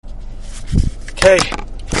Okay,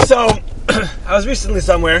 so I was recently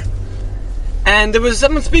somewhere, and there was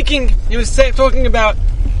someone speaking. He was talking about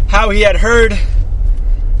how he had heard.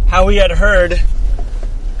 He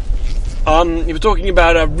was talking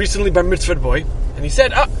about a recently bar mitzvah boy, and he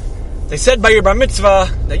said, they said by your bar mitzvah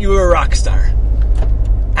that you were a rock star.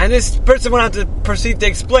 And this person went on to proceed to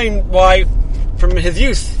explain why, from his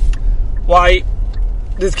youth, why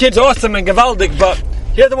this kid's awesome and gavaldik, but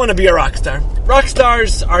he doesn't want to be a rock star. Rock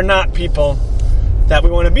stars are not people that we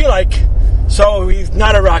want to be like, so he's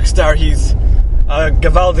not a rock star, he's a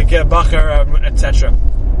gavaldik bacher, etc.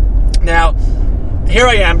 Now, here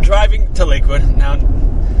I am driving to Lakewood. Now,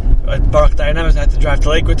 Baruch Dayanem had to drive to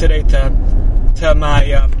Lakewood today to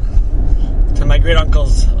my great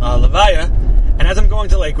uncle's levaya, and as I'm going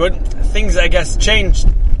to Lakewood, things I guess changed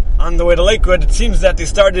on the way to Lakewood. It seems that they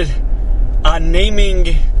started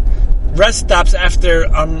naming rest stops after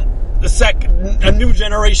a new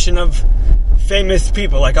generation of famous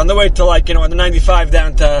people. Like on the way to on the 95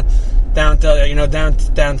 down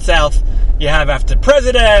south, you have after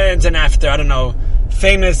presidents and after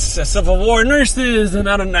famous Civil War nurses and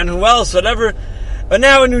who else, whatever. But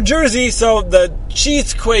now in New Jersey, so the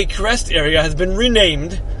Cheesequake rest area has been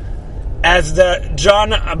renamed as the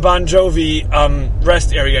John Bon Jovi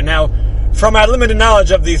rest area. Now, from my limited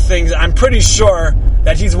knowledge of these things, I'm pretty sure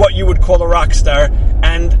that he's what you would call a rock star.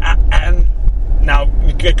 And now,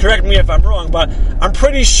 you can correct me if I'm wrong, but I'm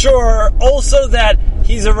pretty sure also that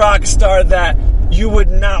he's a rock star that you would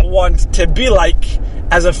not want to be like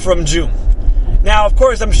as a frum Jew. Now, of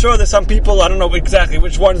course, I'm sure there's some people, I don't know exactly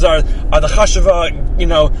which ones are the chashuva,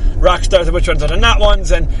 rock stars, and which ones are the not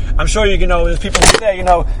ones, and I'm sure there's people who say,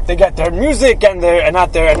 they get their music and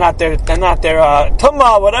not their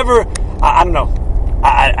tumma, whatever. I don't know.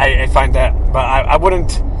 I find that, but I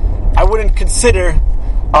wouldn't consider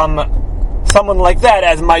someone like that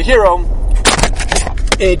as my hero.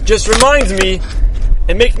 It just reminds me.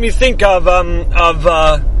 It makes me think of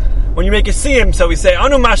when you make a siyum, so we say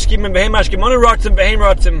anu mashkim and behem mashkim, anu rotzim behem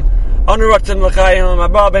rotzim, anu rotzim l'chayim,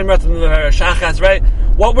 abba behem rotzim l'shachas. Right?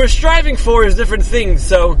 What we're striving for is different things.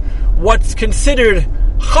 So, what's considered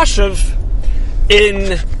chashuv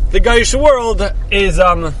in the Goyish world is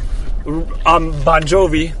Bon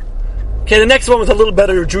Jovi. Okay, the next one was a little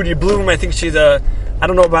better. Judy Blume. I think she's I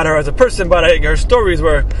don't know about her as a person, but her stories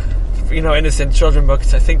were, innocent children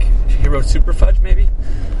books. I think he wrote Super Fudge, maybe.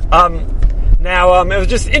 Now, it was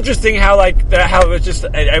just interesting how it was just.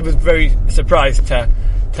 I was very surprised to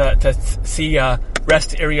see a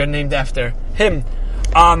rest area named after him.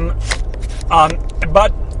 But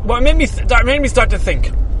what made me start to think,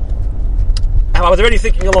 and I was already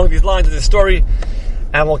thinking along these lines of this story,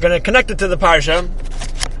 and we're going to connect it to the parsha.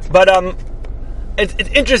 But it's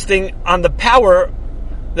interesting on the power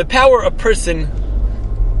a person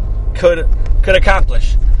could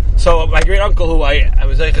accomplish. So my great uncle, who I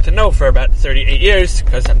was able to know for about 38 years,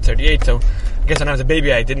 because I'm 38, so I guess when I was a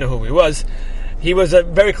baby I didn't know who he was. He was a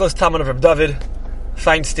very close talmid of Reb David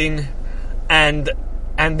Feinstein, and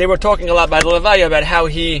they were talking a lot by the levaya about how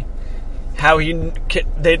he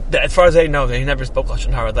as far as I know, he never spoke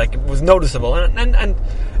lashon hara. Like, it was noticeable, and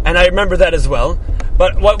I remember that as well.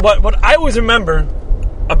 But what I always remember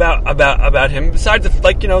about him, besides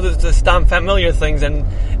the stam familiar things, and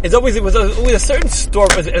it was always a certain story.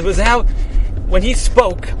 It was how when he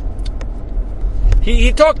spoke,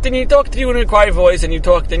 he talked to you in a quiet voice, and you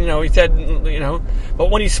talked, and he said, but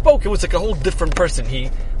when he spoke, it was like a whole different person. He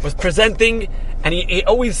was presenting, and he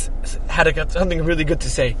always had something really good to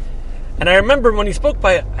say. And I remember when he spoke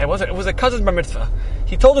it was a cousin's bar mitzvah.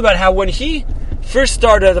 He told about how when he first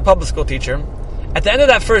started as a public school teacher, at the end of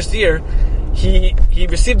that first year, he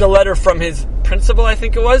received a letter from his principal, I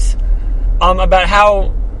think it was, about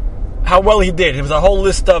how well he did. It was a whole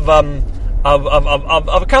list of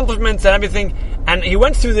accomplishments and everything. And he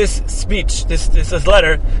went through this speech, this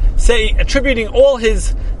letter, attributing all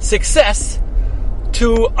his success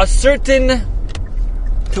to a certain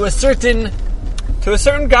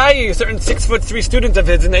guy, a certain 6'3" student of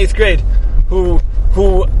his in the 8th grade, who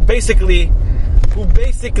basically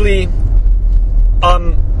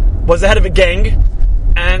was the head of a gang,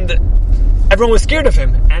 and everyone was scared of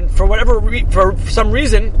him. And for some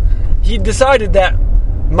reason, he decided that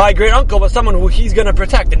my great uncle was someone who he's going to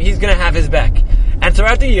protect and he's going to have his back. And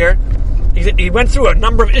throughout the year, he went through a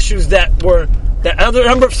number of issues a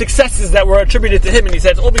number of successes that were attributed to him, and he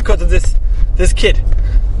said it's all because of this kid.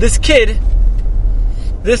 This kid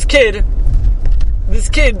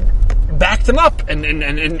backed him up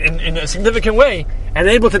in a significant way and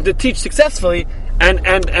enabled him to teach successfully.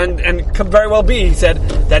 And could very well be, he said,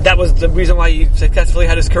 that was the reason why he successfully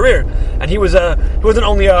had his career. And he wasn't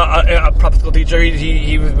only a prep school teacher.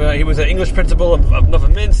 He was an English principal of Nova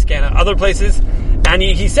Minsk and other places. And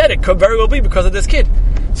he said it could very well be because of this kid.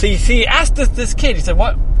 So he asked this kid. He said,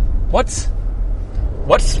 why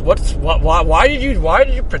did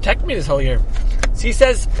you protect me this whole year? So he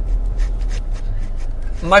says,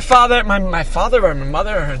 my father or my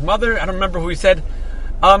mother or his mother, I don't remember who he said,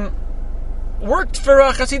 worked for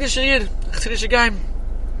a Hasidic guy,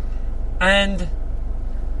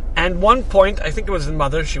 and one point, I think it was his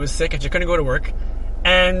mother, she was sick and she couldn't go to work,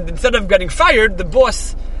 and instead of getting fired, the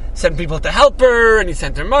boss sent people to help her, and he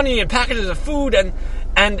sent her money and packages of food, and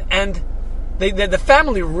the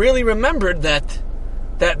family really remembered that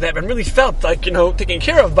and really felt like, taken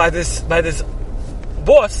care of by this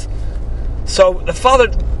boss. So the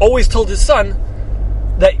father always told his son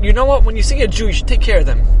that, when you see a Jew, you should take care of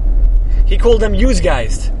them. He called them use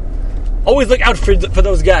guys. Always look out for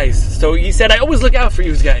those guys. So he said, I always look out for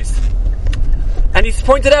use guys. And he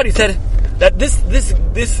pointed out, he said that this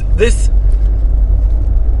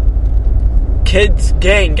kid's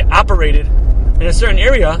gang operated in a certain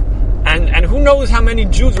area, and who knows how many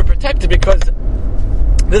Jews were protected because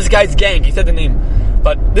this guy's gang, he said the name,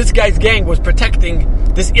 but this guy's gang was protecting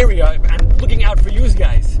this area and looking out for use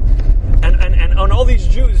guys. And on all these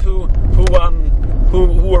Jews who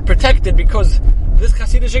were protected because this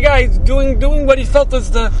Hasidic guy is doing what he felt was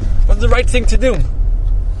the right thing to do.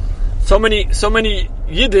 So many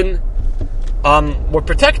Yidden were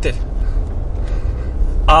protected.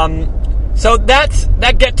 So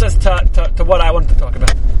that gets us to what I want to talk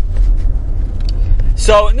about.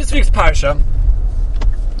 So in this week's parsha,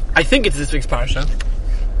 I think it's this week's parsha,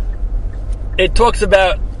 it talks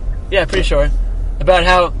about, pretty sure, about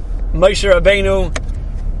how Moshe Rabbeinu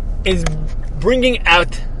is bringing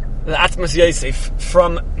out the Atmas Yosef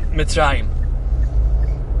from Mitzrayim.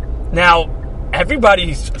 Now,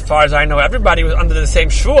 everybody, as far as I know, everybody was under the same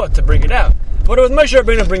shvua to bring it out. But it was Moshe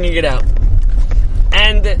Rabbeinu bringing it out.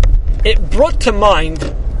 And it brought to mind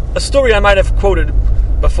a story I might have quoted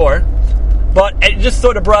before, but it just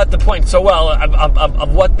sort of brought the point so well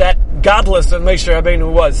of what that godless of Moshe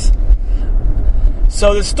Rabbeinu was.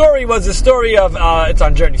 So the story was the story of, it's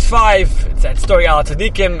on Journeys 5, it's that story Al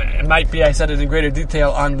Tzadikim. It might be I said it in greater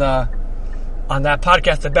detail on that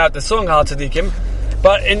podcast about the song Al Tzadikim.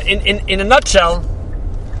 But in a nutshell,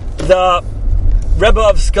 the Rebbe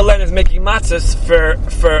of Skalen is making matzahs for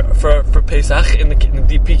Pesach in the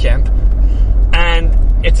DP camp. And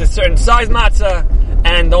it's a certain size matzah,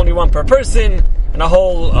 and only one per person, and a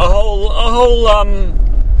whole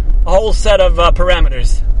set of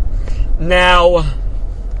parameters. Now,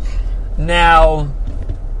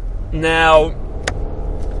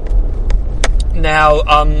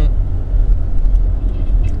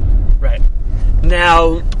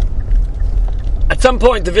 at some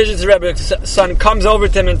point, the Vizhitz Rebbe's son comes over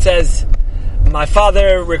to him and says, "My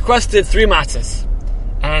father requested 3 matzahs,"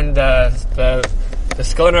 and the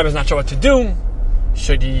Skalen Rebbe is not sure what to do.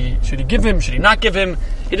 Should he give him? Should he not give him?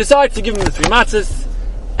 He decides to give him the 3 matzahs,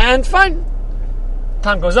 and fine.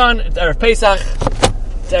 Time goes on. It's Erev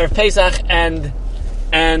Pesach, and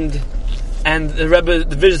the Rebbe,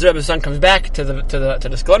 the Vizhitz Rebbe's son, comes back to the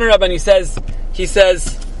Skalen Rebbe, and he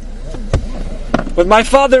says, "Was my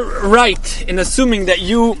father right in assuming that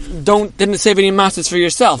you didn't save any matzahs for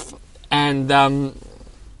yourself?" And the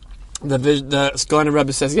Skalen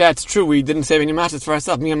Rebbe says, "Yeah, it's true. We didn't save any matzahs for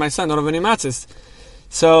ourselves. Me and my son don't have any matzahs."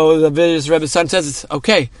 So the Vizhitz Rebbe's son says,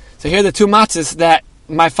 "Okay, so here are the 2 matzahs that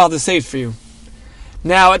my father saved for you."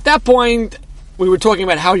 Now, at that point, we were talking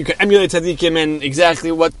about how you could emulate tzaddikim and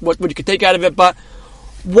exactly what you could take out of it. But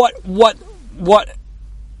what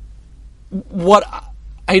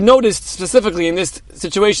I noticed specifically in this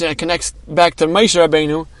situation that connects back to Moshe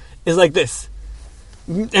Rabbeinu is like this.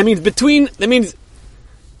 What was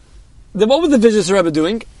the Vizhitz Rebbe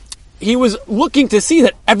doing? He was looking to see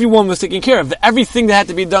that everyone was taken care of, that everything that had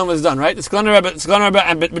to be done was done, right? The Skalen Rebbe,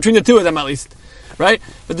 and between the 2 of them at least, right?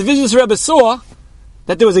 But the Vizhitz Rebbe saw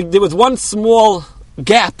that there was one small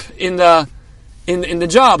gap in the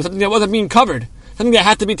job, something that wasn't being covered, something that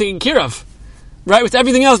had to be taken care of, right? With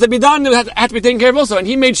everything else that be done, it had to be taken care of also, and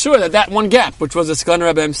he made sure that one gap, which was the Skalen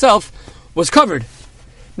Rebbe himself, was covered.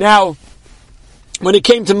 Now, when it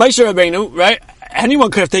came to Moshe Rabbeinu, right, anyone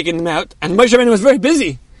could have taken him out, and Moshe Rabbeinu was very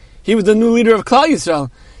busy. He was the new leader of Klal Yisrael.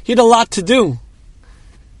 He had a lot to do.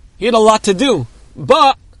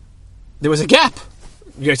 But there was a gap.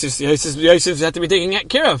 Yosef had to be taken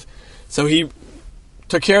care of, so he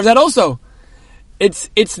took care of that also. It's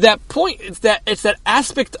that point. It's that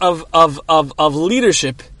aspect of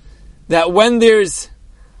leadership that when there's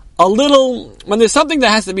something that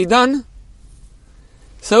has to be done,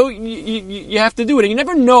 so you have to do it. And you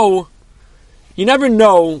never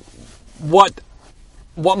know what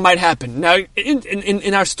might happen. Now,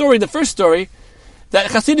 in our story, the first story,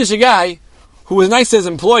 that Hasidic guy who was nice to his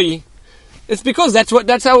employee, it's because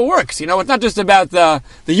that's how it works. You know, it's not just about the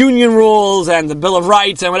union rules and the Bill of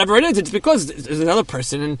Rights and whatever it is. It's because there's another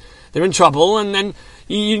person and they're in trouble, and then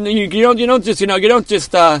you don't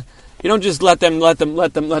just let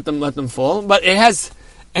them fall. But it has,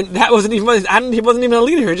 and that wasn't even, he wasn't even a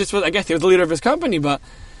leader. I guess he was the leader of his company, but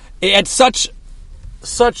it had such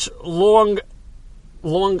long-term,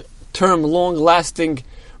 long-lasting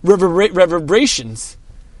reverberations.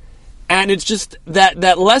 And it's just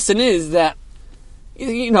that lesson is that,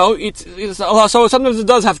 you know, it's so sometimes it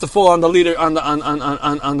does have to fall on the leader, on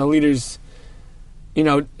the leader's, you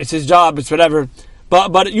know, it's his job, it's whatever.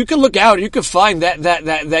 But you can look out, you can find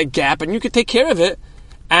that gap, and you can take care of it,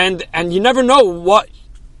 and you never know what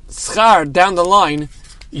schar down the line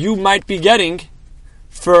you might be getting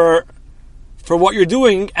for what you're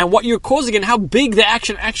doing and what you're causing and how big the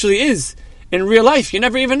action actually is in real life. You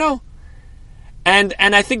never even know. And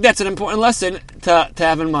I think that's an important lesson to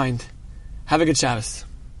have in mind. Have a good Shabbos.